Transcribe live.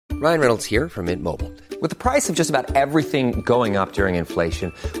Ryan Reynolds here from Mint Mobile. With the price of just about everything going up during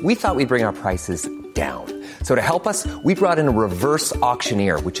inflation, we thought we'd bring our prices down. So to help us, we brought in a reverse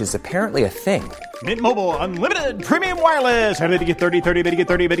auctioneer, which is apparently a thing. Mint Mobile Unlimited Premium Wireless. How to get 30, 30, bit to get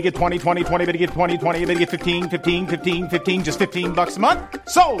 30, bit to get 20, 20, 20, bit to get 20, 20, bit to get 15, 15, 15, 15, just $15 a month?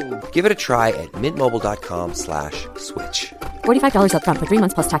 Sold! Give it a try at mintmobile.com/switch. $45 up front for 3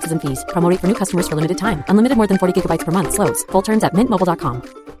 months plus taxes and fees. Promo rate for new customers for limited time. Unlimited more than 40 gigabytes per month. Slows full terms at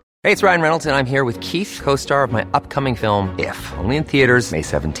mintmobile.com. Hey, it's Ryan Reynolds, and I'm here with Keith, co-star of my upcoming film, If, only in theaters May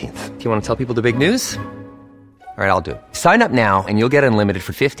 17th. Do you want to tell people the big news? All right, I'll do it. Sign up now and you'll get unlimited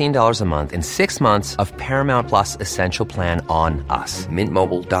for $15 a month and 6 months of Paramount Plus Essential Plan on us.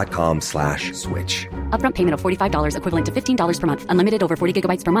 Mintmobile.com/switch. Upfront payment of $45 equivalent to $15 per month. Unlimited over 40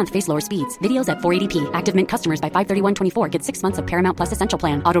 gigabytes per month. Face lower speeds. Videos at 480p. Active Mint customers by 531.24 get 6 months of Paramount Plus Essential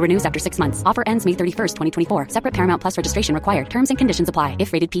Plan. Auto renews after 6 months. Offer ends May 31st, 2024. Separate Paramount Plus registration required. Terms and conditions apply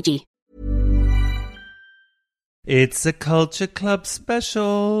if rated PG. It's a Culture Club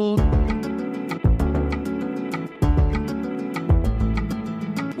special.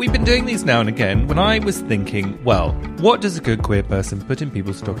 We've been doing these now and again when I was thinking, well, what does a good queer person put in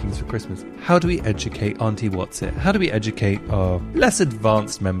people's stockings for Christmas? How do we educate Auntie What's-It? How do we educate our less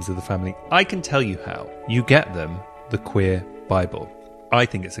advanced members of the family? I can tell you how. You get them the Queer Bible. I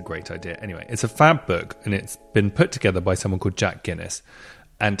think it's a great idea. Anyway, it's a fab book and it's been put together by someone called Jack Guinness.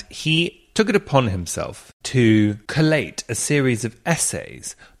 And he took it upon himself to collate a series of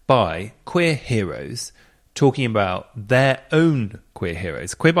essays by queer heroes talking about their own queer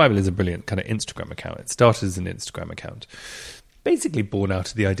heroes. Queer Bible is a brilliant kind of Instagram account. It started as an Instagram account, basically born out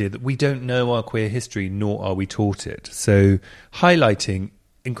of the idea that we don't know our queer history, nor are we taught it. So highlighting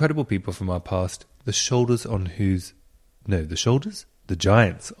incredible people from our past, the giants on whose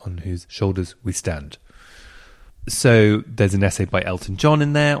shoulders we stand. So there's an essay by Elton John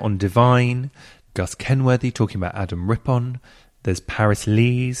in there on Divine, Gus Kenworthy talking about Adam Rippon, there's Paris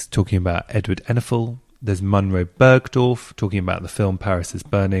Lees talking about Edward Enninful, there's Munro Bergdorf talking about the film Paris is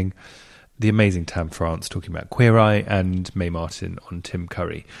Burning, the amazing Tam France talking about Queer Eye, and Mae Martin on Tim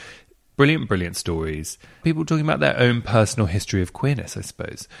Curry. Brilliant, brilliant stories. People talking about their own personal history of queerness, I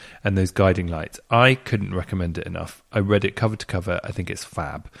suppose, and those guiding lights. I couldn't recommend it enough. I read it cover to cover. I think it's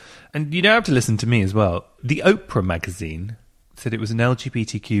fab. And you don't have to listen to me as well. The Oprah magazine said it was an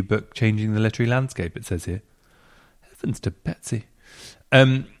LGBTQ book changing the literary landscape, it says here. Heavens to Betsy.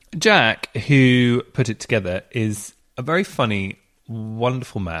 Jack, who put it together, is a very funny,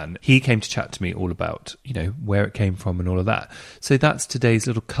 wonderful man. He came to chat to me all about, where it came from and all of that. So that's today's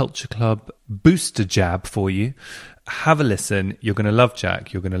little Culture Club booster jab for you. Have a listen. You're going to love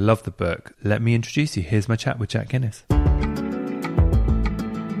Jack. You're going to love the book. Let me introduce you. Here's my chat with Jack Guinness.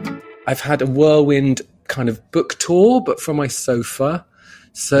 I've had a whirlwind kind of book tour, but from my sofa.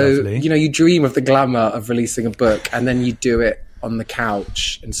 So, Lovely. You dream of the glamour of releasing a book and then you do it on the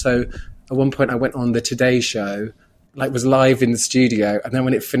couch. And so at one point I went on the Today Show, was live in the studio, and then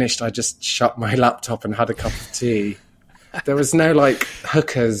when it finished I just shut my laptop and had a cup of tea. There was no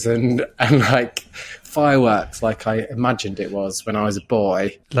hookers and fireworks like I imagined it was when I was a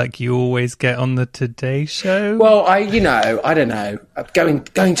boy. Like you always get on the Today Show? Well, I don't know,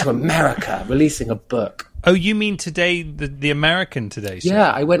 going to America, releasing a book. Oh, you mean today, the American Today Show?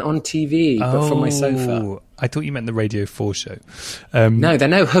 Yeah, I went on TV, but from my sofa. I thought you meant the Radio 4 show. No, there are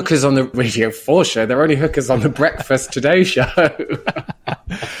no hookers on the Radio 4 show. There are only hookers on the Breakfast Today Show.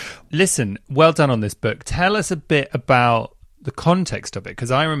 Listen, well done on this book. Tell us a bit about the context of it, because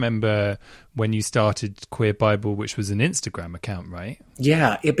I remember when you started Queer Bible, which was an Instagram account, right?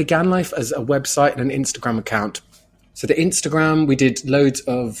 Yeah, it began life as a website and an Instagram account. So the Instagram, we did loads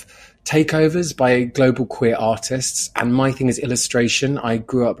of takeovers by global queer artists, and my thing is illustration. I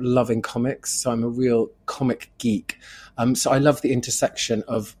grew up loving comics, so I'm a real comic geek. So I love the intersection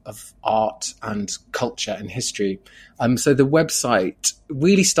of art and culture and history. So the website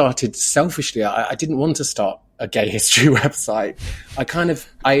really started selfishly. I didn't want to start a gay history website.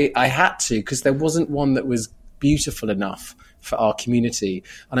 I had to, because there wasn't one that was beautiful enough for our community.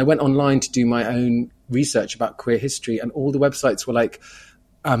 And I went online to do my own research about queer history, and all the websites were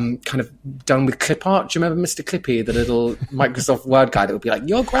kind of done with clip art. Do you remember Mr. Clippy, the little Microsoft Word guy that would be like,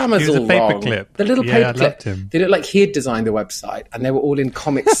 your grammar's all wrong? Clip. The little paper clip. Him. They looked like he had designed the website, and they were all in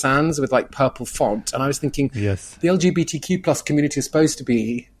Comic Sans with purple font. And I was thinking, yes, the LGBTQ plus community is supposed to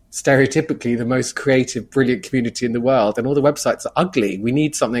be stereotypically the most creative, brilliant community in the world, and all the websites are ugly. We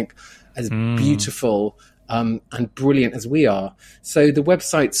need something as beautiful and brilliant as we are. So the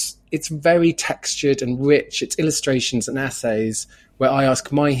website's, it's very textured and rich. It's illustrations and essays where I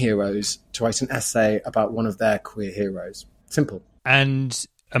ask my heroes to write an essay about one of their queer heroes. Simple. And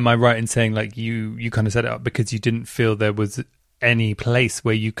am I right in saying like you kind of set it up because you didn't feel there was any place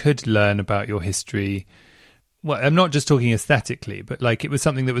where you could learn about your history? Well, I'm not just talking aesthetically, but like it was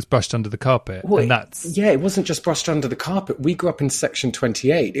something that was brushed under the carpet. Well, and that's... Yeah, it wasn't just brushed under the carpet. We grew up in Section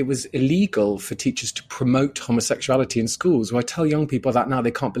 28. It was illegal for teachers to promote homosexuality in schools. Well, I tell young people that now,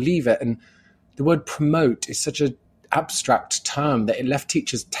 they can't believe it. And the word promote is such an abstract term that it left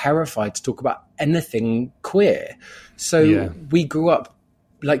teachers terrified to talk about anything queer. So we grew up,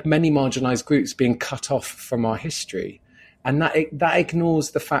 like many marginalised groups, being cut off from our history. And that ignores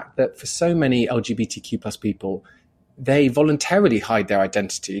the fact that for so many LGBTQ plus people, they voluntarily hide their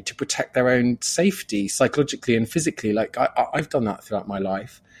identity to protect their own safety psychologically and physically. Like I've done that throughout my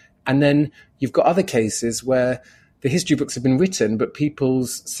life. And then you've got other cases where the history books have been written, but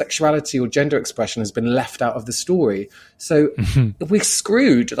people's sexuality or gender expression has been left out of the story. So we're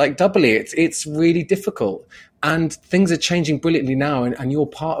screwed, like doubly. It's really difficult. And things are changing brilliantly now, and you're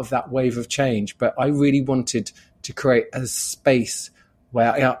part of that wave of change. But I really wanted to create a space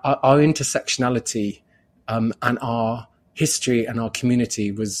where our intersectionality and our history and our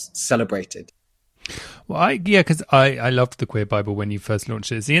community was celebrated. Well, because I loved the Queer Bible when you first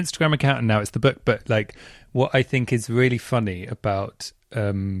launched it. It's the Instagram account and now it's the book. But like, what I think is really funny about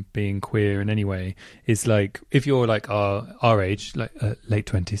being queer in any way is like, if you're like our age, like late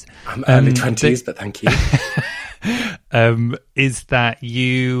 20s. I'm early 20s, but thank you. Is that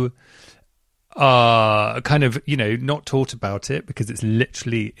you are kind of, not taught about it because it's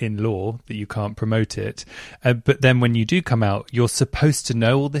literally in law that you can't promote it. But then when you do come out, you're supposed to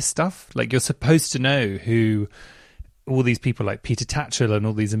know all this stuff. Like, you're supposed to know who all these people like Peter Tatchell and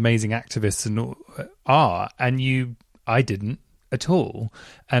all these amazing activists and all, are. And I didn't at all.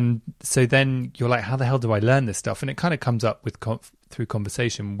 And so then you're like, how the hell do I learn this stuff? And it kind of comes up with through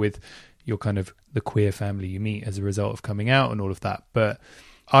conversation with your kind of the queer family you meet as a result of coming out and all of that. But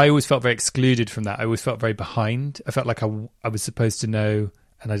I always felt very excluded from that. I always felt very behind. I felt like I was supposed to know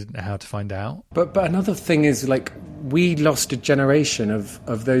and I didn't know how to find out. But another thing is, like, we lost a generation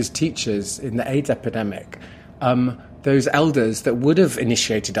of those teachers in the AIDS epidemic, those elders that would have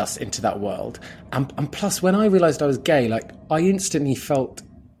initiated us into that world. And plus, when I realised I was gay, like, I instantly felt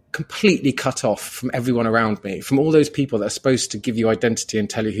completely cut off from everyone around me, from all those people that are supposed to give you identity and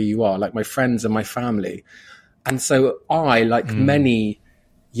tell you who you are, like my friends and my family. And so I, like many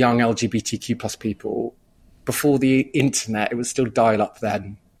young LGBTQ plus people, before the internet, it was still dial up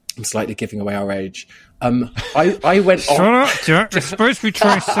then. I'm slightly giving away our age. I went Shut up, Jack. It's supposed to be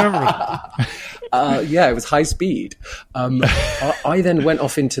 27. Yeah, it was high speed. I then went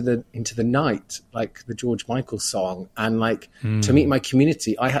off into the night, like the George Michael song, and like to meet my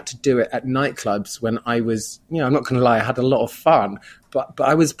community, I had to do it at nightclubs when I was, I'm not going to lie, I had a lot of fun, but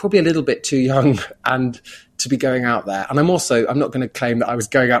I was probably a little bit too young and to be going out there. And I'm not going to claim that I was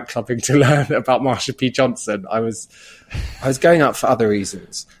going out clubbing to learn about Marsha P. Johnson. I was going out for other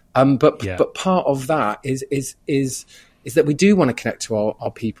reasons. But part of that is that we do want to connect to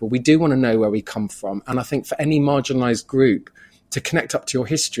our people. We do want to know where we come from. And I think for any marginalized group, to connect up to your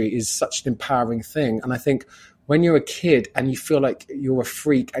history is such an empowering thing. And I think when you're a kid and you feel like you're a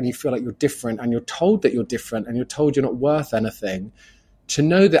freak and you feel like you're different and you're told that you're different and you're told you're not worth anything, to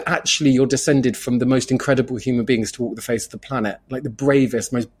know that actually you're descended from the most incredible human beings to walk the face of the planet, like the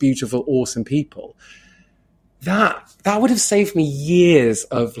bravest, most beautiful, awesome people, that would have saved me years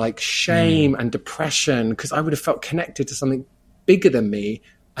of like shame and depression, because I would have felt connected to something bigger than me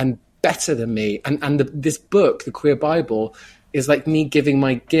and better than me. And this book, The Queer Bible, is like me giving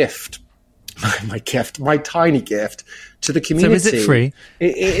my gift, my tiny gift to the community. So is it free?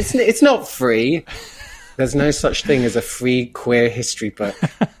 It's not free. There's no such thing as a free queer history book,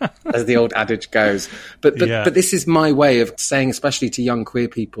 as the old adage goes. But this is my way of saying, especially to young queer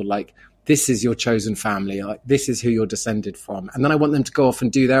people, like, this is your chosen family. Like, this is who you're descended from. And then I want them to go off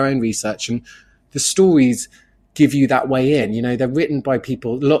and do their own research. And the stories give you that way in. They're written by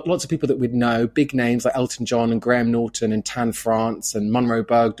people, lots of people that we'd know, big names like Elton John and Graham Norton and Tan France and Munro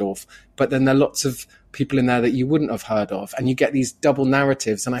Bergdorf. But then there are lots of people in there that you wouldn't have heard of. And you get these double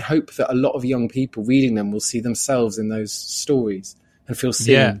narratives. And I hope that a lot of young people reading them will see themselves in those stories and feel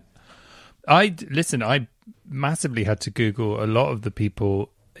seen. Yeah. I massively had to Google a lot of the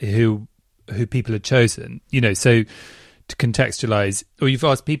people who people had chosen, so to contextualize, or you've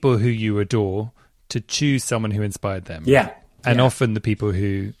asked people who you adore to choose someone who inspired them. Yeah. And often the people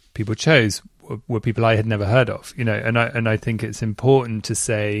who people chose were people I had never heard of, and I think it's important to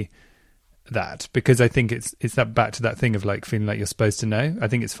say that, because I think it's that back to that thing of like feeling like you're supposed to know. I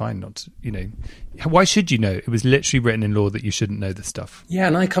think it's fine not to, why should you know? It was literally written in law that you shouldn't know this stuff. Yeah.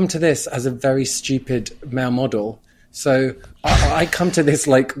 And I come to this as a very stupid male model So I come to this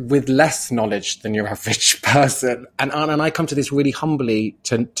like with less knowledge than your average person. And I come to this really humbly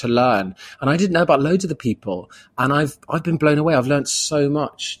to learn. And I didn't know about loads of the people. And I've been blown away. I've learned so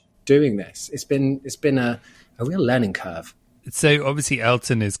much doing this. It's been a real learning curve. So obviously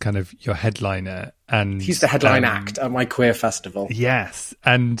Elton is kind of your headliner, and he's the headline act at my queer festival. Yes.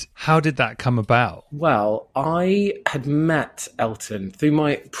 And how did that come about? Well, I had met Elton through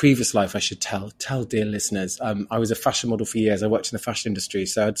my previous life, I should tell dear listeners. I was a fashion model for years. I worked in the fashion industry.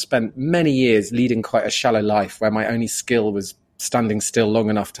 So I'd spent many years leading quite a shallow life where my only skill was standing still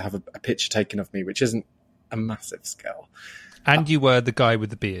long enough to have a picture taken of me, which isn't a massive skill. And you were the guy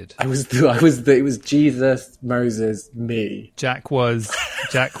with the beard. It was Jesus, Moses, me. Jack was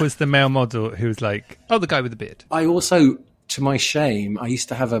the male model who was like, oh, the guy with the beard. I also, to my shame, I used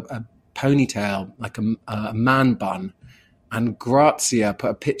to have a ponytail, like a man bun, and Grazia put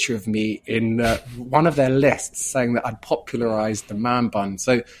a picture of me in one of their lists saying that I'd popularised the man bun.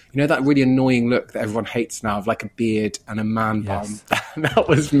 So, you know that really annoying look that everyone hates now of like a beard and a man bun? That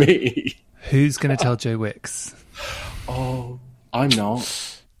was me. Who's going to tell Joe Wicks? Oh, I'm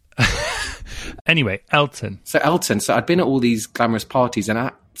not. Anyway, Elton. So I'd been at all these glamorous parties, and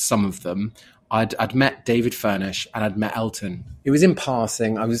at some of them, I'd met David Furnish and I'd met Elton. It was in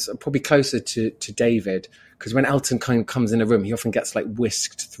passing. I was probably closer to David, because when Elton kind of comes in a room, he often gets like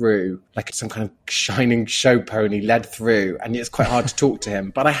whisked through, like some kind of shining show pony led through, and it's quite hard to talk to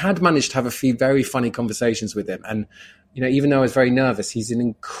him. But I had managed to have a few very funny conversations with him. And, you know, even though I was very nervous, he's an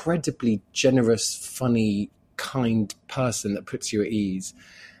incredibly generous, funny, kind person that puts you at ease.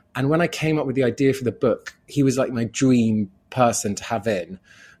 And when I came up with the idea for the book, he was like my dream person to have in,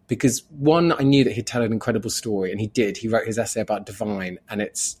 because one, I knew that he'd tell an incredible story, and he did. He wrote his essay about Divine, and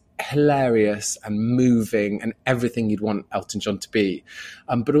it's hilarious and moving and everything you'd want Elton John to be.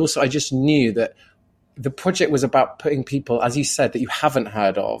 But also I just knew that the project was about putting people, as you said, that you haven't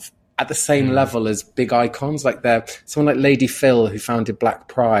heard of, at the same level as big icons. Like someone like Lady Phyll, who founded Black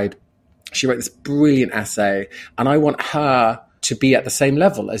Pride. She wrote this brilliant essay, and I want her to be at the same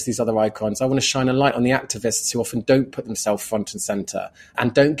level as these other icons. I want to shine a light on the activists who often don't put themselves front and centre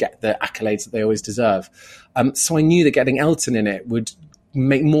and don't get the accolades that they always deserve. So I knew that getting Elton in it would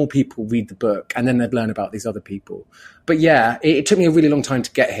make more people read the book, and then they'd learn about these other people. But yeah, it took me a really long time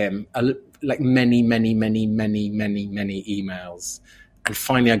to get him, like many emails. And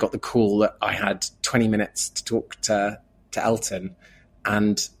finally I got the call that I had 20 minutes to talk to Elton.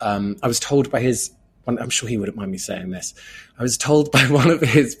 And I was told by I'm sure he wouldn't mind me saying this, I was told by one of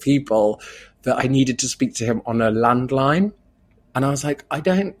his people that I needed to speak to him on a landline. And I was like,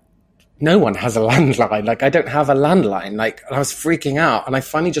 no one has a landline. Like, I don't have a landline. Like, and I was freaking out. And I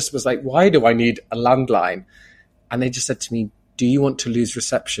finally just was like, why do I need a landline? And they just said to me, do you want to lose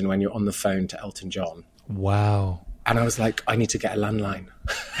reception when you're on the phone to Elton John? Wow. And I was like, I need to get a landline.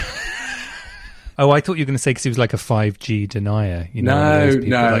 Oh, I thought you were going to say because he was like a 5G denier. You know, no, those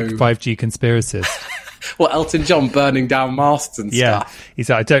people, like 5G conspiracist. Well, Elton John burning down masts and stuff. Yeah, he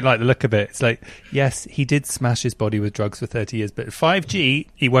said, I don't like the look of it. It's like, yes, he did smash his body with drugs for 30 years, but 5G,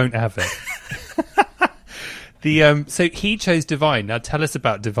 he won't have it. So he chose Divine. Now tell us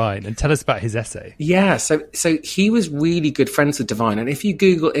about Divine and tell us about his essay. Yeah, so he was really good friends with Divine. And if you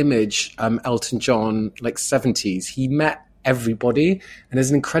Google image Elton John, like 70s, he met everybody. And there's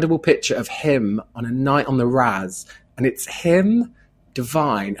an incredible picture of him on a night on the Raz. And it's him,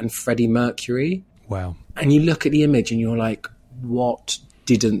 Divine, and Freddie Mercury. Wow. And you look at the image and you're like, what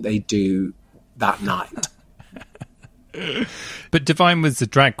didn't they do that night? But Divine was a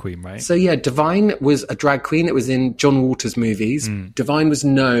drag queen, right? So yeah, Divine was a drag queen. It was in John Waters' movies. Divine was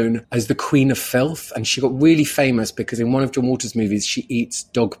known as the Queen of Filth, and she got really famous because in one of John Waters' movies, she eats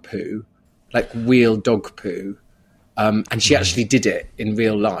dog poo, like real dog poo. And she actually did it in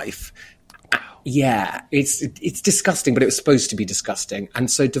real life. Yeah, it's disgusting, but it was supposed to be disgusting.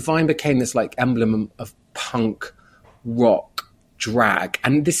 And so Divine became this like emblem of punk, rock, drag.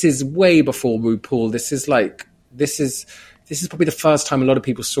 And this is way before RuPaul. This is probably the first time a lot of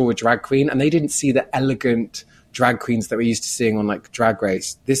people saw a drag queen, and they didn't see the elegant drag queens that we're used to seeing on like Drag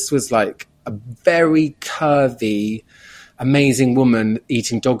Race. This was like a very curvy, amazing woman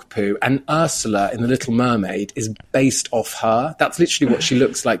eating dog poo, and Ursula in The Little Mermaid is based off her. That's literally what she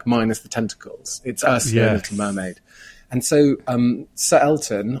looks like minus the tentacles. It's Ursula in Little Mermaid. And so Sir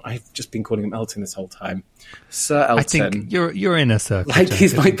Elton, I've just been calling him Elton this whole time. Sir Elton. I think you're in a circle. Like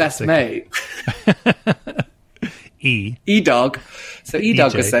he's my best mate. E-Dog. So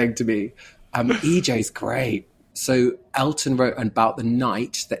E-Dog was saying to me, EJ's great. So Elton wrote about the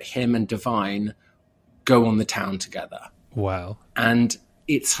night that him and Divine go on the town together. Wow. And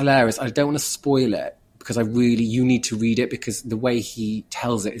it's hilarious. I don't want to spoil it, because you need to read it because the way he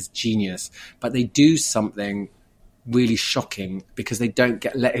tells it is genius. But they do something really shocking because they don't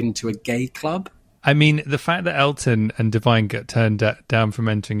get let into a gay club. I mean, the fact that Elton and Divine get turned down from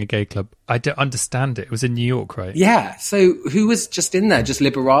entering a gay club, I don't understand it. It was in New York, right? Yeah. So who was just in there? Just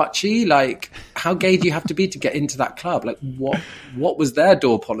Liberace? Like, how gay do you have to be to get into that club? Like, what was their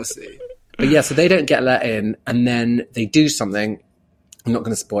door policy? But yeah, so they don't get let in, and then they do something. I'm not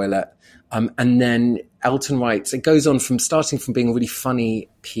going to spoil it. And then Elton writes, it goes on from starting from being a really funny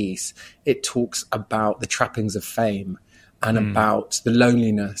piece. It talks about the trappings of fame and about the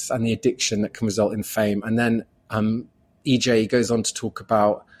loneliness and the addiction that can result in fame. And then EJ goes on to talk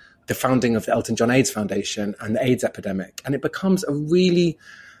about the founding of the Elton John AIDS Foundation and the AIDS epidemic. And it becomes a really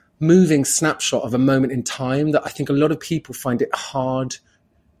moving snapshot of a moment in time that I think a lot of people find it hard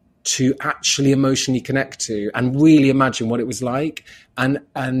to actually emotionally connect to and really imagine what it was like. And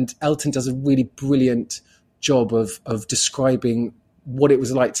Elton does a really brilliant job of describing what it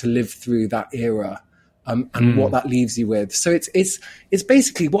was like to live through that era. And what that leaves you with. So it's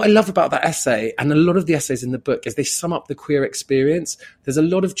basically what I love about that essay, and a lot of the essays in the book, is they sum up the queer experience. There's a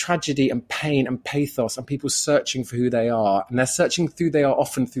lot of tragedy and pain and pathos and people searching for who they are. And they're searching through they are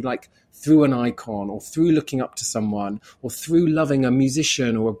often through an icon, or through looking up to someone, or through loving a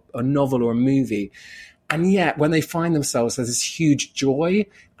musician or a novel or a movie. And yet when they find themselves, there's this huge joy.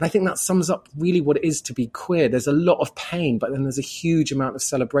 And I think that sums up really what it is to be queer. There's a lot of pain, but then there's a huge amount of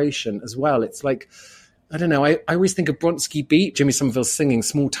celebration as well. It's like, I don't know, I always think of Bronski Beat, Jimmy Somerville singing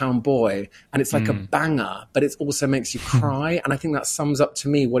Small Town Boy, and it's like a banger, but it also makes you cry. And I think that sums up to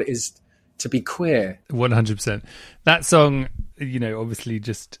me what it is to be queer. 100%. That song, obviously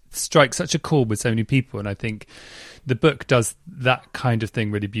just strikes such a chord with so many people. And I think the book does that kind of thing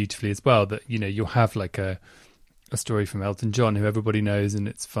really beautifully as well, that, you'll have like a story from Elton John who everybody knows and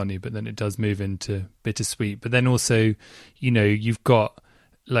it's funny, but then it does move into bittersweet. But then also, you've got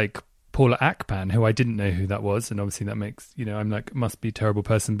like Paula Akpan, who I didn't know who that was, and obviously that makes, I'm like, must be a terrible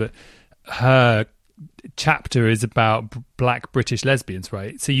person, but her chapter is about Black British lesbians,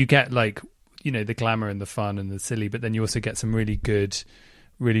 right? So you get like, the glamour and the fun and the silly, but then you also get some really good,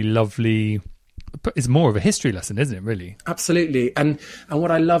 really lovely, it's more of a history lesson, isn't it, really? Absolutely. And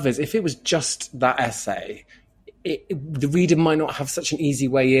what I love is if it was just that essay, the reader might not have such an easy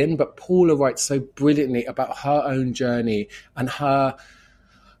way in, but Paula writes so brilliantly about her own journey and her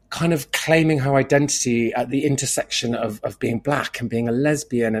kind of claiming her identity at the intersection of being Black and being a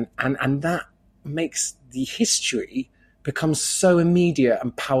lesbian. And that makes the history become so immediate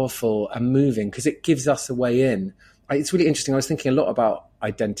and powerful and moving because it gives us a way in. It's really interesting. I was thinking a lot about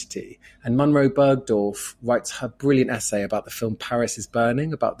identity, and Munro Bergdorf writes her brilliant essay about the film Paris is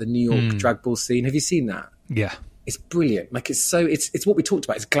Burning, about the New York drag ball scene. Have you seen that? Yeah. It's brilliant. Like it's what we talked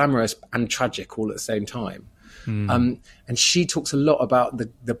about. It's glamorous and tragic all at the same time. And she talks a lot about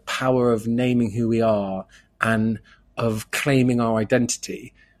the power of naming who we are and of claiming our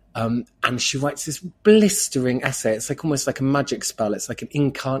identity. And she writes this blistering essay. It's like almost like a magic spell. It's like an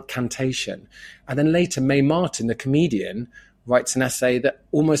incantation. And then later, Mae Martin, the comedian, writes an essay that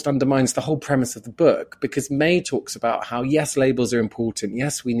almost undermines the whole premise of the book, because Mae talks about how, yes, labels are important.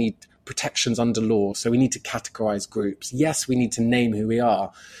 Yes, we need protections under law, so we need to categorize groups. Yes, we need to name who we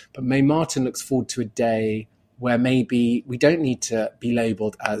are. But Mae Martin looks forward to a day where maybe we don't need to be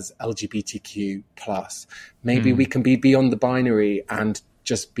labeled as LGBTQ+. Maybe we can be beyond the binary and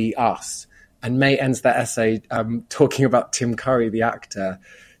just be us. And Mae ends that essay talking about Tim Curry, the actor,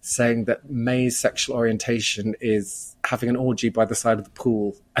 saying that Mae's sexual orientation is having an orgy by the side of the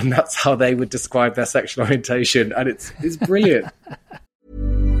pool. And that's how they would describe their sexual orientation. And it's brilliant.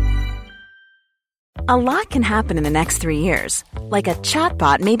 A lot can happen in the next 3 years. Like a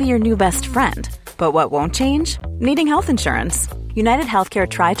chatbot may be your new best friend. But what won't change? Needing health insurance. United Healthcare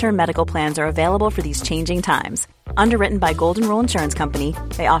Tri-Term Medical Plans are available for these changing times. Underwritten by Golden Rule Insurance Company,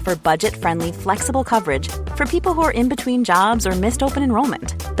 they offer budget-friendly, flexible coverage for people who are in between jobs or missed open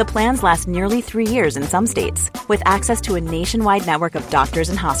enrollment. The plans last nearly 3 years in some states, with access to a nationwide network of doctors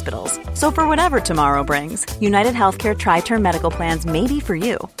and hospitals. So for whatever tomorrow brings, United Healthcare Tri-Term Medical Plans may be for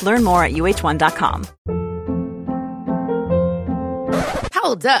you. Learn more at uh1.com.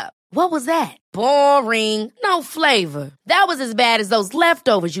 Hold up. What was that? Boring. No flavor. That was as bad as those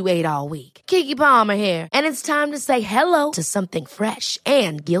leftovers you ate all week. Keke Palmer here, and it's time to say hello to something fresh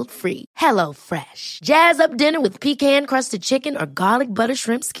and guilt-free. Hello Fresh. Jazz up dinner with pecan-crusted chicken or garlic butter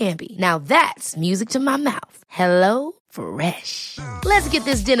shrimp scampi. Now that's music to my mouth. Hello Fresh. Let's get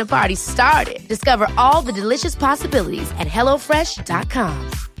this dinner party started. Discover all the delicious possibilities at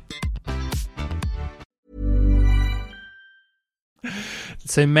HelloFresh.com.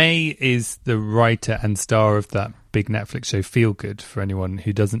 So May is the writer and star of that big Netflix show Feel Good, for anyone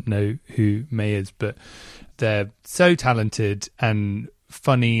who doesn't know who May is, but they're so talented and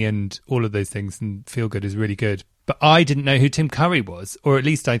funny and all of those things, and Feel Good is really good. But I didn't know who Tim Curry was, or at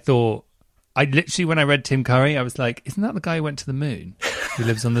least I thought, when I read Tim Curry, I was like, isn't that the guy who went to the moon, who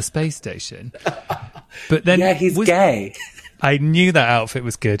lives on the space station? But then yeah, he's gay. I knew that outfit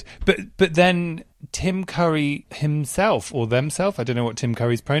was good. But then Tim Curry himself, or themself, I don't know what Tim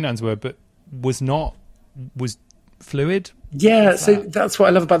Curry's pronouns were, but was fluid. Yeah, so that's what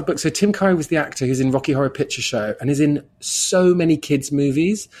I love about the book. So Tim Curry was the actor who's in Rocky Horror Picture Show and is in so many kids'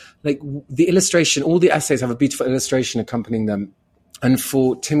 movies. Like the illustration, all the essays have a beautiful illustration accompanying them. And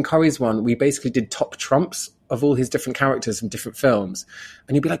for Tim Curry's one, we basically did top trumps of all his different characters from different films.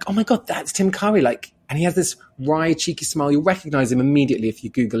 And you'd be like, oh my God, that's Tim Curry. And he has this wry, cheeky smile. You'll recognize him immediately if you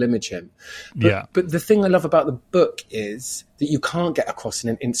Google image him. But the thing I love about the book is that you can't get across in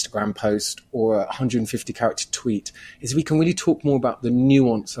an Instagram post or a 150 character tweet, is we can really talk more about the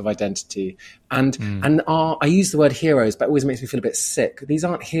nuance of identity. And I use the word heroes, but it always makes me feel a bit sick. These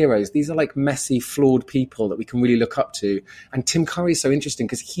aren't heroes. These are like messy, flawed people that we can really look up to. And Tim Curry is so interesting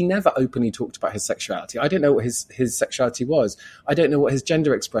because he never openly talked about his sexuality. I don't know what his sexuality was. I don't know what his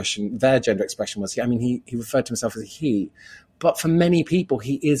their gender expression was. I mean, he referred to himself as a he. But for many people,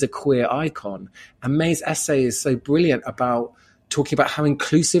 he is a queer icon. And May's essay is so brilliant about talking about how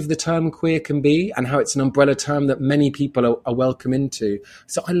inclusive the term queer can be and how it's an umbrella term that many people are welcome into.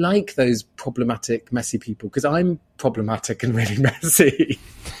 So I like those problematic, messy people because I'm problematic and really messy.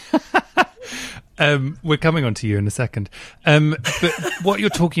 We're coming on to you in a second. But what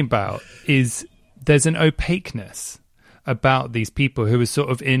you're talking about is there's an opaqueness about these people who are sort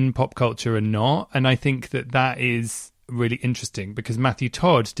of in pop culture and not. And I think that is really interesting because Matthew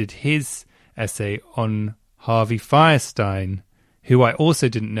Todd did his essay on Harvey Fierstein, who I also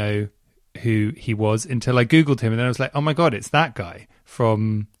didn't know who he was until I Googled him. And then I was like, oh my God, it's that guy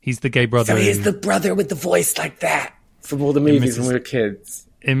he's the gay brother. So he's the brother with the voice like that from all the movies when we were kids.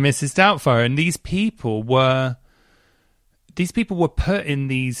 In Mrs. Doubtfire. And these people were put in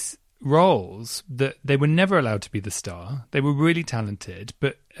these roles that they were never allowed to be the star. They were really talented,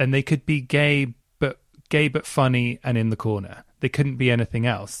 and they could be gay but funny and in the corner. They couldn't be anything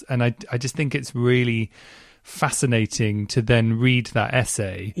else. And I just think it's really fascinating to then read that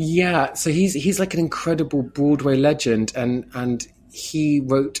essay. Yeah, so he's like an incredible Broadway legend, and he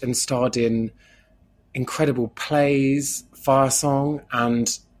wrote and starred in incredible plays, Firesong,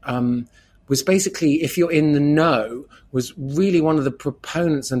 and was basically, if you're in the know, was really one of the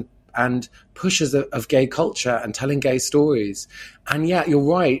proponents and pushers of gay culture and telling gay stories. And yeah, you're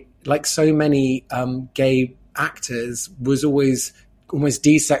right. Like so many gay actors, was always almost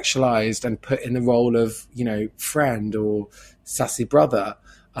desexualized and put in the role of, friend or sassy brother.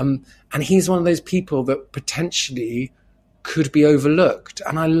 And he's one of those people that potentially could be overlooked.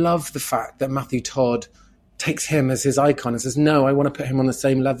 And I love the fact that Matthew Todd takes him as his icon and says, no, I want to put him on the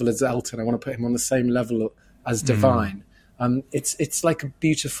same level as Elton. I want to put him on the same level as Divine. It's like a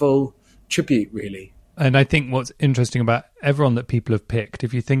beautiful tribute, really. And I think what's interesting about everyone that people have picked,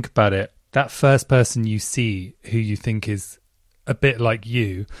 if you think about it, that first person you see who you think is a bit like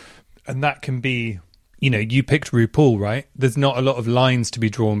you, and that can be, you picked RuPaul, right? There's not a lot of lines to be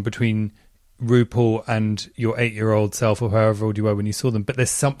drawn between RuPaul and your 8-year-old self or however old you were when you saw them, but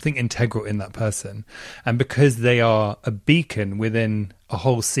there's something integral in that person. And because they are a beacon within a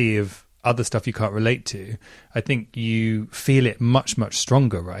whole sea of other stuff you can't relate to, I think you feel it much, much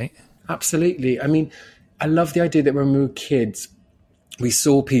stronger, right? Absolutely. I mean, I love the idea that when we were kids, we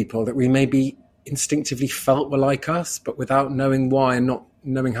saw people that we maybe instinctively felt were like us, but without knowing why and not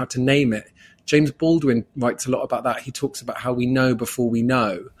knowing how to name it. James Baldwin writes a lot about that. He talks about how we know before we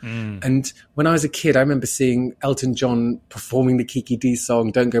know. And when I was a kid, I remember seeing Elton John performing the Kiki Dee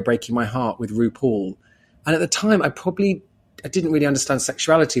song, Don't Go Breaking My Heart, with RuPaul. And at the time, I didn't really understand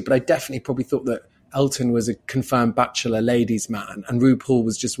sexuality, but I definitely probably thought that Elton was a confirmed bachelor ladies man and RuPaul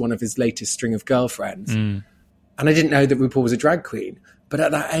was just one of his latest string of girlfriends. And I didn't know that RuPaul was a drag queen. But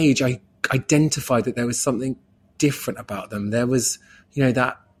at that age, I identified that there was something different about them. There was,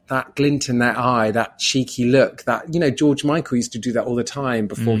 that glint in their eye, that cheeky look, that, George Michael used to do that all the time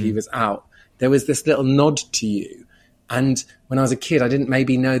before he was out. There was this little nod to you. And when I was a kid, I didn't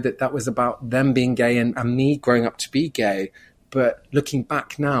maybe know that was about them being gay and me growing up to be gay. But looking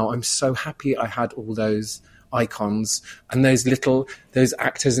back now, I'm so happy I had all those icons and those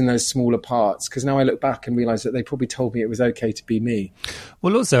actors in those smaller parts, because now I look back and realize that they probably told me it was okay to be me.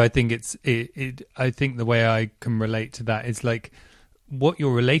 Well, also, I think I think the way I can relate to that is like what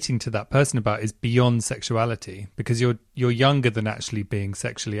you're relating to that person about is beyond sexuality, because you're younger than actually being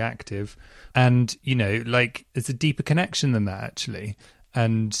sexually active, and like it's a deeper connection than that actually.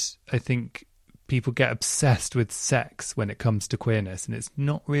 And I think people get obsessed with sex when it comes to queerness, and it's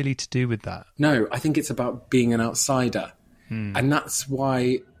not really to do with that. No, I think it's about being an outsider. And that's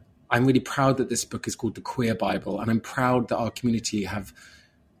why I'm really proud that this book is called The Queer Bible, and I'm proud that our community have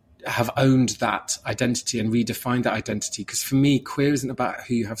owned that identity and redefined that identity. Because for me, queer isn't about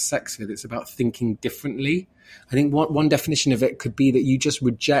who you have sex with, it's about thinking differently. I think one definition of it could be that you just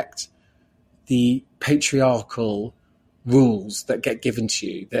reject the patriarchal rules that get given to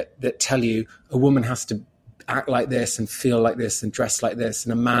you, that tell you a woman has to act like this and feel like this and dress like this,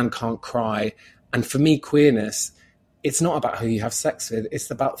 and a man can't cry. And for me, queerness, it's not about who you have sex with. It's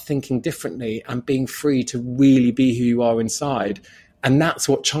about thinking differently and being free to really be who you are inside. And that's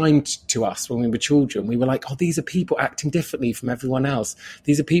what chimed to us when we were children. We were like, oh, these are people acting differently from everyone else.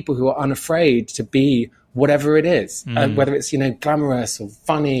 These are people who are unafraid to be whatever it is, whether it's, glamorous or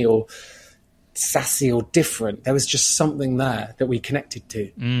funny or sassy or different. There was just something there that we connected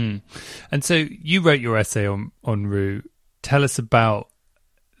to. And so you wrote your essay on Ru. Tell us about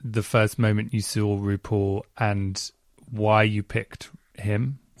the first moment you saw RuPaul and why you picked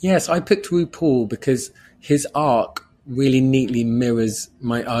him. Yes, I picked RuPaul because his arc really neatly mirrors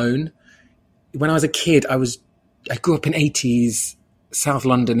my own. When I was a kid, I grew up in 80s South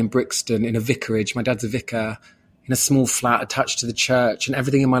London in Brixton in a vicarage. My dad's a vicar, in a small flat attached to the church, and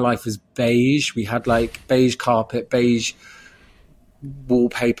everything in my life was beige. We had like beige carpet, beige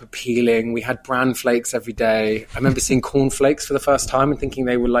wallpaper peeling. We had bran flakes every day. I remember seeing cornflakes for the first time and thinking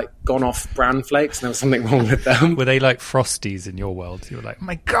they were like gone off bran flakes and there was something wrong with them. Were they like Frosties in your world? You were like, oh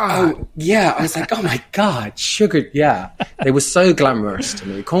my God. Oh, yeah. I was like, oh my God, sugar. Yeah. They were so glamorous to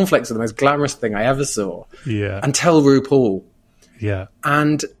me. Cornflakes are the most glamorous thing I ever saw. Yeah. Until RuPaul. Yeah.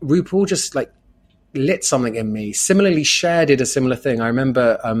 And RuPaul just like lit something in me. Similarly, Cher did a similar thing. I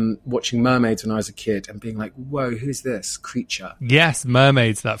remember watching Mermaids when I was a kid and being like, whoa, who's this creature? Yes,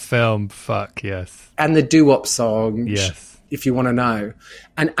 Mermaids, that film. Fuck, yes. And the doo-wop song, yes, if you want to know.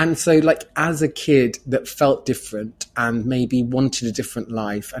 And so, like, as a kid that felt different and maybe wanted a different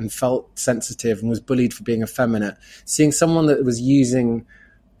life and felt sensitive and was bullied for being effeminate, seeing someone that was using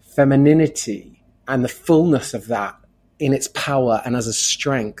femininity and the fullness of that in its power and as a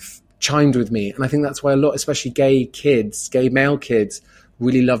strength chimed with me. And I think that's why a lot, especially gay male kids,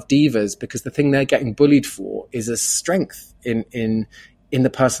 really love divas, because the thing they're getting bullied for is a strength in the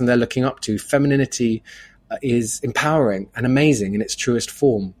person they're looking up to. Femininity is empowering and amazing in its truest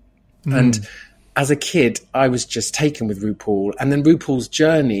form. And as a kid, I was just taken with RuPaul. And then RuPaul's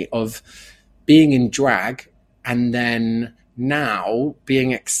journey of being in drag and then now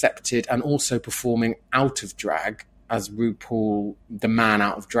being accepted and also performing out of drag as RuPaul, the man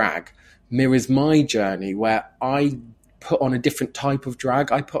out of drag, mirrors my journey, where I put on a different type of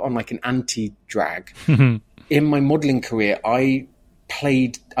drag. I put on like an anti-drag. In my modeling career, I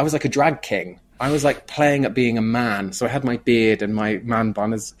was like a drag king. I was like playing at being a man. So I had my beard and my man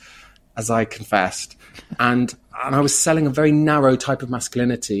bun, as I confessed. And I was selling a very narrow type of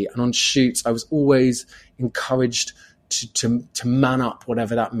masculinity. And on shoots, I was always encouraged to man up,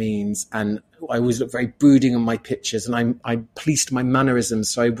 whatever that means. And I always looked very brooding on my pictures, and I policed my mannerisms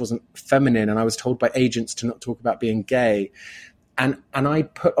so I wasn't feminine, and I was told by agents to not talk about being gay. And I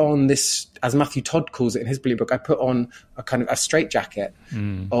put on this, as Matthew Todd calls it in his brilliant book, I put on a kind of a straitjacket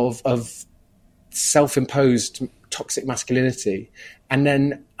of self-imposed toxic masculinity. And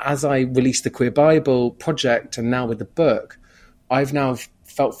then as I released the Queer Bible project and now with the book, I've now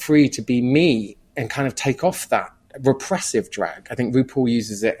felt free to be me and kind of take off that repressive drag. I think RuPaul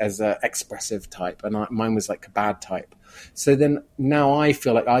uses it as an expressive type, and mine was like a bad type. So then now I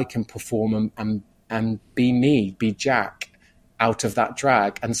feel like I can perform and be me, be Jack out of that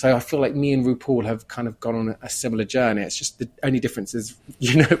drag. And so I feel like me and RuPaul have kind of gone on a similar journey. It's just the only difference is,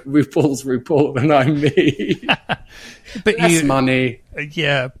 RuPaul's RuPaul and I'm me. But less money.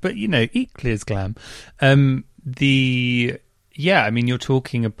 Yeah, but equally as glam. You're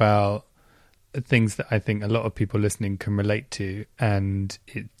talking about things that I think a lot of people listening can relate to, and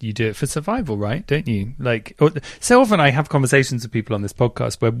you do it for survival, right? Don't you? So often I have conversations with people on this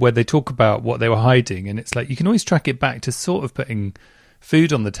podcast where they talk about what they were hiding, and it's like you can always track it back to sort of putting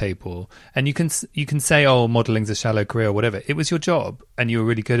food on the table, and you can say, oh, modeling's a shallow career or whatever. It was your job and you were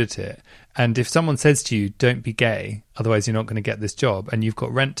really good at it. And if someone says to you, don't be gay, otherwise you're not going to get this job, and you've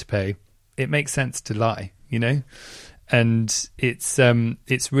got rent to pay, it makes sense to lie, And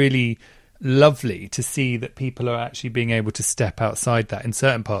it's really lovely to see that people are actually being able to step outside that in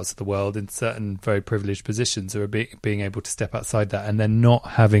certain parts of the world, in certain very privileged positions, or being able to step outside that and then not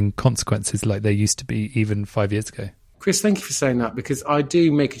having consequences like there used to be even 5 years ago. Chris, thank you for saying that, because I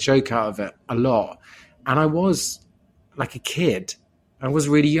do make a joke out of it a lot. And I was like a kid. I was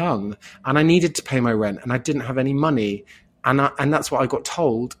really young and I needed to pay my rent and I didn't have any money. And that's what I got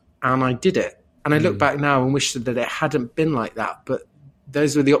told. And I did it. And I look back now and wish that it hadn't been like that. But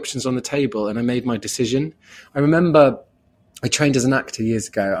those were the options on the table and I made my decision. I remember I trained as an actor years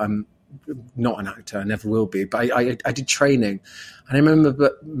ago. I'm not an actor, I never will be, but I did training. And I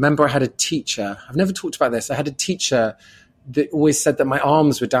remember I had a teacher. I've never talked about this. I had a teacher that always said that my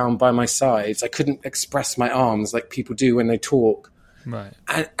arms were down by my sides. I couldn't express my arms like people do when they talk. Right.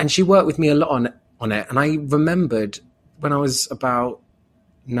 And she worked with me a lot on it. And I remembered when I was about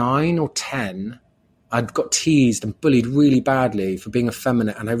 9 or 10, I'd got teased and bullied really badly for being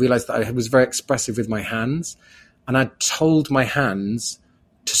effeminate. And I realized that I was very expressive with my hands. And I told my hands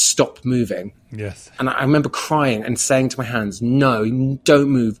to stop moving. Yes. And I remember crying and saying to my hands, no, don't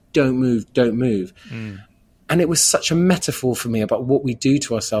move, don't move, don't move. And it was such a metaphor for me about what we do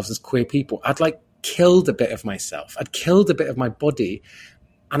to ourselves as queer people. I'd killed a bit of myself. I'd killed a bit of my body.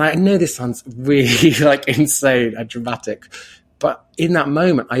 And I know this sounds really insane and dramatic, but in that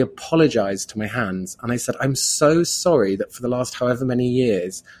moment, I apologized to my hands. And I said, I'm so sorry that for the last however many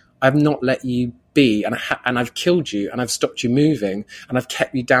years, I've not let you be, and I've killed you, and I've stopped you moving, and I've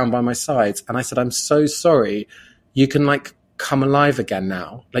kept you down by my sides. And I said, I'm so sorry. You can come alive again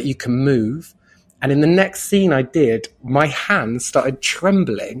now. You can move. And in the next scene I did, my hands started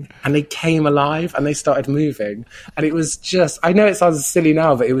trembling and they came alive and they started moving. And it was just, I know it sounds silly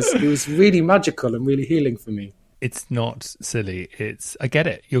now, but it was really magical and really healing for me. It's not silly. I get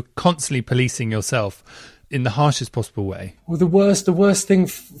it. You're constantly policing yourself in the harshest possible way. Well, the worst thing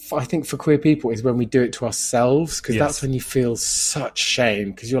I think for queer people is when we do it to ourselves, because that's when you feel such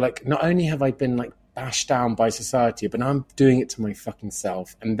shame, because you're not only have I been bashed down by society, but now I'm doing it to my fucking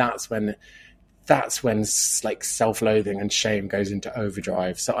self. And that's when self-loathing and shame goes into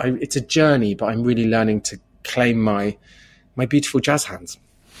overdrive. So it's a journey, but I'm really learning to claim my beautiful jazz hands.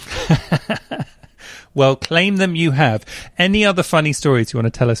 Well, claim them you have. Any other funny stories you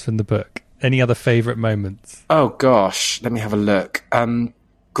want to tell us from the book? Any other favourite moments? Oh, gosh. Let me have a look.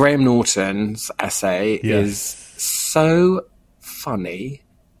 Graham Norton's essay is so funny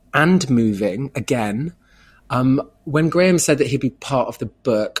and moving, again. When Graham said that he'd be part of the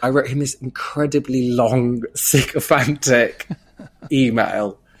book, I wrote him this incredibly long, sycophantic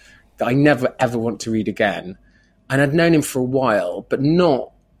email that I never, ever want to read again. And I'd known him for a while, but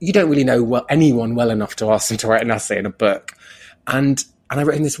you don't really know anyone well enough to ask him to write an essay in a book. And I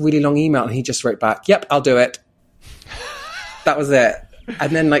wrote him this really long email and he just wrote back, yep, I'll do it. That was it.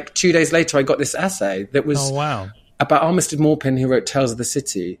 And then 2 days later, I got this essay that was about Armistead Maupin, who wrote Tales of the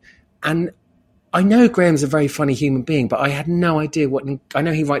City. And I know Graham's a very funny human being, but I had no idea I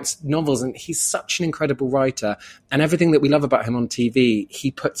know he writes novels and he's such an incredible writer, and everything that we love about him on TV,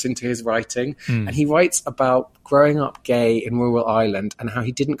 he puts into his writing. And he writes about growing up gay in rural Ireland and how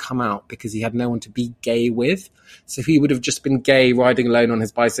he didn't come out because he had no one to be gay with. So he would have just been gay riding alone on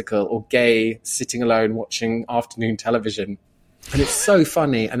his bicycle, or gay sitting alone watching afternoon television. And it's so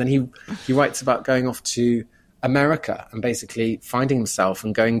funny. And then he writes about going off to America and basically finding himself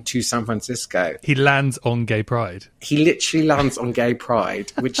and going to San Francisco. He lands on Gay Pride. He literally lands on Gay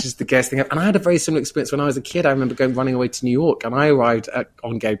Pride, which is the gayest thing. And I had a very similar experience when I was a kid. I remember running away to New York, and I arrived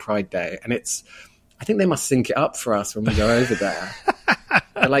on Gay Pride Day. And I think they must sync it up for us when we go over there.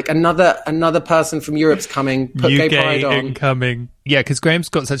 Another person from Europe's coming, put UK Gay Pride on. Incoming. Yeah, because Graham's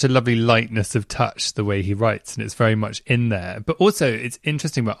got such a lovely lightness of touch the way he writes, and it's very much in there. But also, it's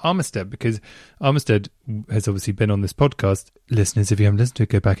interesting about Armistead, because Armistead has obviously been on this podcast. Listeners, if you haven't listened to it,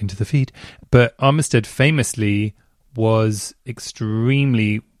 go back into the feed. But Armistead famously was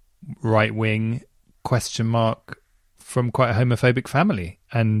extremely right-wing, from quite a homophobic family,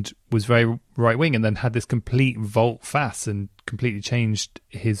 and was very right-wing, and then had this complete volte-face and completely changed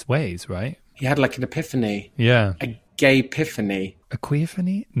his ways, right? He had an epiphany. Yeah. A gay epiphany. A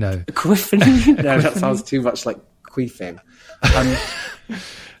queephany? No. Epiphany? No, that sounds too much like queefing.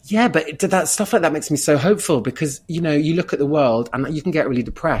 Yeah, but that stuff like that makes me so hopeful, because, you look at the world and you can get really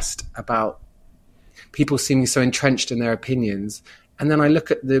depressed about people seeming so entrenched in their opinions. And then I look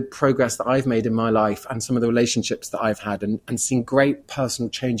at the progress that I've made in my life and some of the relationships that I've had, and seen great personal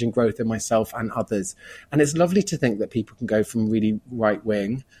change and growth in myself and others. And it's lovely to think that people can go from really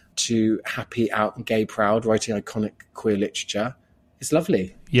right-wing to happy, out and gay proud, writing iconic queer literature. It's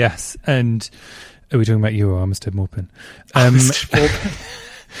lovely. Yes. And are we talking about you or Armistead Maupin? Armistead Maupin.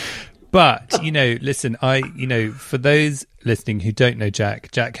 But, listen, for those listening who don't know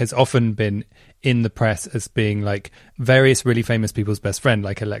Jack has often been in the press as being like various really famous people's best friend,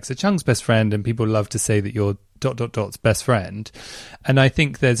 like Alexa Chung's best friend, and people love to say that you're ... best friend. And I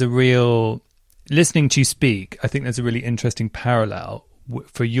think there's a real, listening to you speak, I think there's a really interesting parallel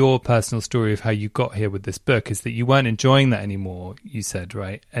for your personal story of how you got here with this book, is that you weren't enjoying that anymore, you said,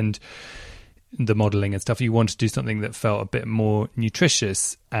 right? And the modelling and stuff, you wanted to do something that felt a bit more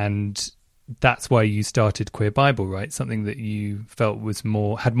nutritious, and that's why you started Queer Bible, right? Something that you felt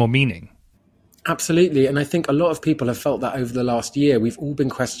had more meaning. Absolutely. And I think a lot of people have felt that over the last year. We've all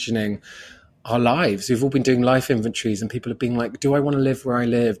been questioning our lives. We've all been doing life inventories, and people have been like, do I want to live where I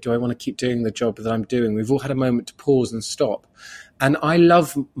live? Do I want to keep doing the job that I'm doing? We've all had a moment to pause and stop. And I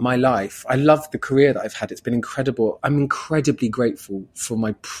love my life. I love the career that I've had. It's been incredible. I'm incredibly grateful for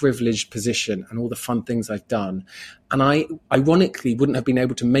my privileged position and all the fun things I've done. And I, ironically, wouldn't have been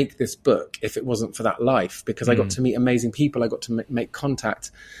able to make this book if it wasn't for that life, because I got to meet amazing people. I got to make contact.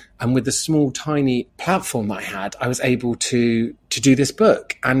 And with the small, tiny platform that I had, I was able to do this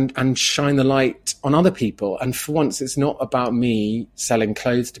book and shine the light on other people. And for once, it's not about me selling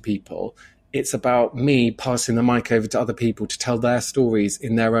clothes to people. It's about me passing the mic over to other people to tell their stories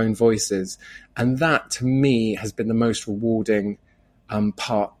in their own voices. And that, to me, has been the most rewarding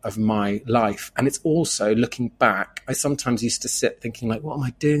part of my life. And it's also, looking back, I sometimes used to sit thinking, like, what am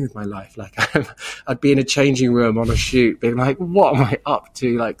I doing with my life? Like, I'd be in a changing room on a shoot being like, what am I up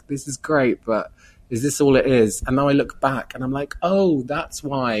to? Like, this is great, but is this all it is? And now I look back and I'm like, oh, that's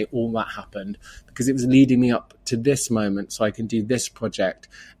why all that happened, because it was leading me up to this moment so I can do this project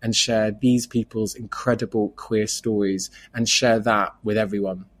and share these people's incredible queer stories and share that with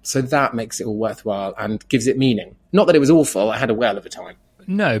everyone. So that makes it all worthwhile and gives it meaning. Not that it was awful. I had a whale of a time.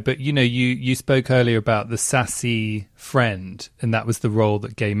 No, but you spoke earlier about the sassy friend, and that was the role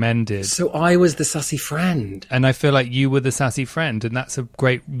that gay men did. So I was the sassy friend. And I feel like you were the sassy friend, and that's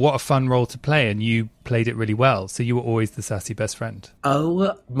what a fun role to play, and you played it really well. So you were always the sassy best friend.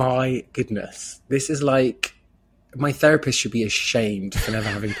 Oh my goodness. This is like, my therapist should be ashamed for never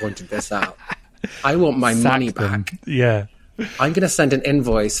having pointed this out. I want my money back. Yeah. I'm going to send an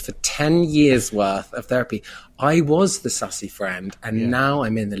invoice for 10 years worth of therapy. I was the sassy friend, and now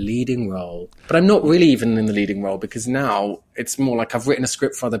I'm in the leading role. But I'm not really even in the leading role, because now it's more like I've written a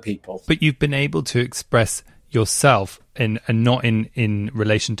script for other people. But you've been able to express yourself and not in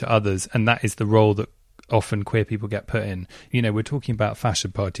relation to others, and that is the role that often queer people get put in. We're talking about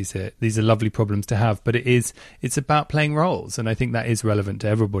fashion parties here. These are lovely problems to have, but it's about playing roles. And I think that is relevant to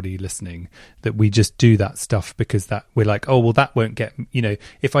everybody listening, that we just do that stuff because that we're like, oh, well, that won't get,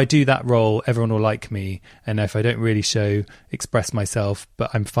 if I do that role, everyone will like me. And if I don't really express myself, but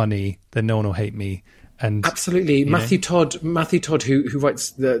I'm funny, then no one will hate me. And absolutely. Matthew Todd, who writes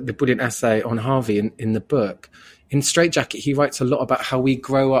the brilliant essay on Harvey in the book, in Straitjacket, he writes a lot about how we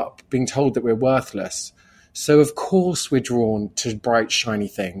grow up being told that we're worthless. So of course we're drawn to bright, shiny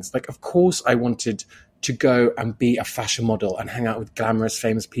things. Like, of course I wanted to go and be a fashion model and hang out with glamorous,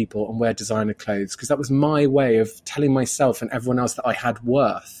 famous people and wear designer clothes, because that was my way of telling myself and everyone else that I had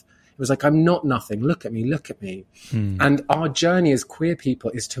worth. It was like, I'm not nothing. Look at me, look at me. And our journey as queer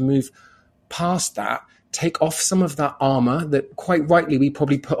people is to move past that, take off some of that armor that quite rightly we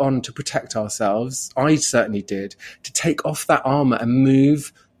probably put on to protect ourselves. I certainly did. To take off that armor and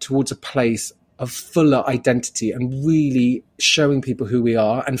move towards a place of fuller identity and really showing people who we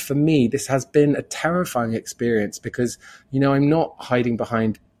are. And for me, this has been a terrifying experience because, I'm not hiding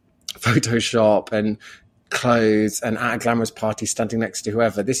behind Photoshop and clothes and at a glamorous party standing next to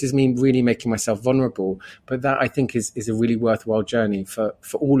whoever. This is me really making myself vulnerable. But that, I think, is a really worthwhile journey for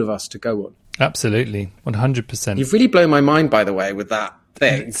all of us to go on. Absolutely. 100%. You've really blown my mind, by the way, with that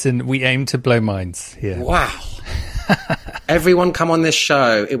thing. Listen, we aim to blow minds here. Wow. Everyone come on this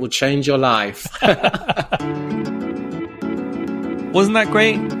show. It will change your life. Wasn't that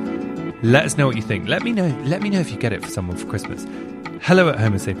great? Let us know what you think. Let me know if you get it for someone for Christmas.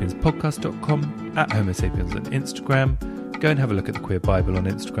 hello@homosapienspodcast.com, at homosapiens on Instagram. Go and have a look at the Queer Bible on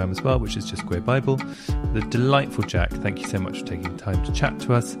Instagram as well, which is just Queer Bible. The delightful Jack, thank you so much for taking the time to chat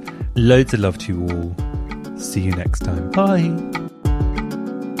to us. Loads of love to you all. See you next time. Bye.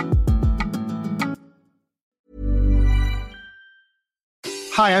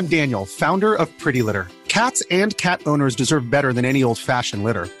 Hi, I'm Daniel, founder of Pretty Litter. Cats and cat owners deserve better than any old-fashioned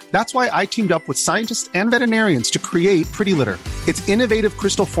litter. That's why I teamed up with scientists and veterinarians to create Pretty Litter. Its innovative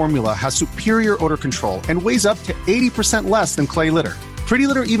crystal formula has superior odor control and weighs up to 80% less than clay litter. Pretty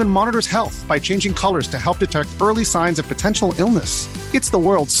Litter even monitors health by changing colors to help detect early signs of potential illness. It's the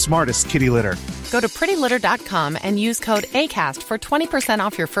world's smartest kitty litter. Go to prettylitter.com and use code ACAST for 20%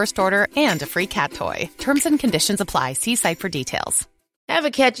 off your first order and a free cat toy. Terms and conditions apply. See site for details. Ever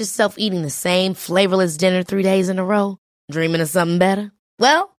catch yourself eating the same flavorless dinner 3 days in a row? Dreaming of something better?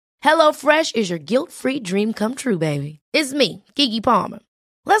 Well, HelloFresh is your guilt-free dream come true, baby. It's me, Keke Palmer.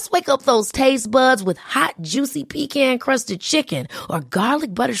 Let's wake up those taste buds with hot, juicy pecan-crusted chicken or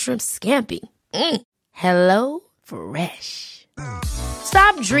garlic butter shrimp scampi. HelloFresh.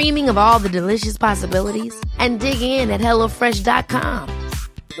 Stop dreaming of all the delicious possibilities and dig in at HelloFresh.com.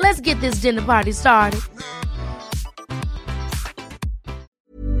 Let's get this dinner party started.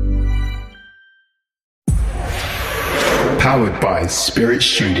 Powered by Spirit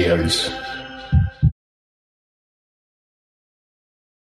Studios.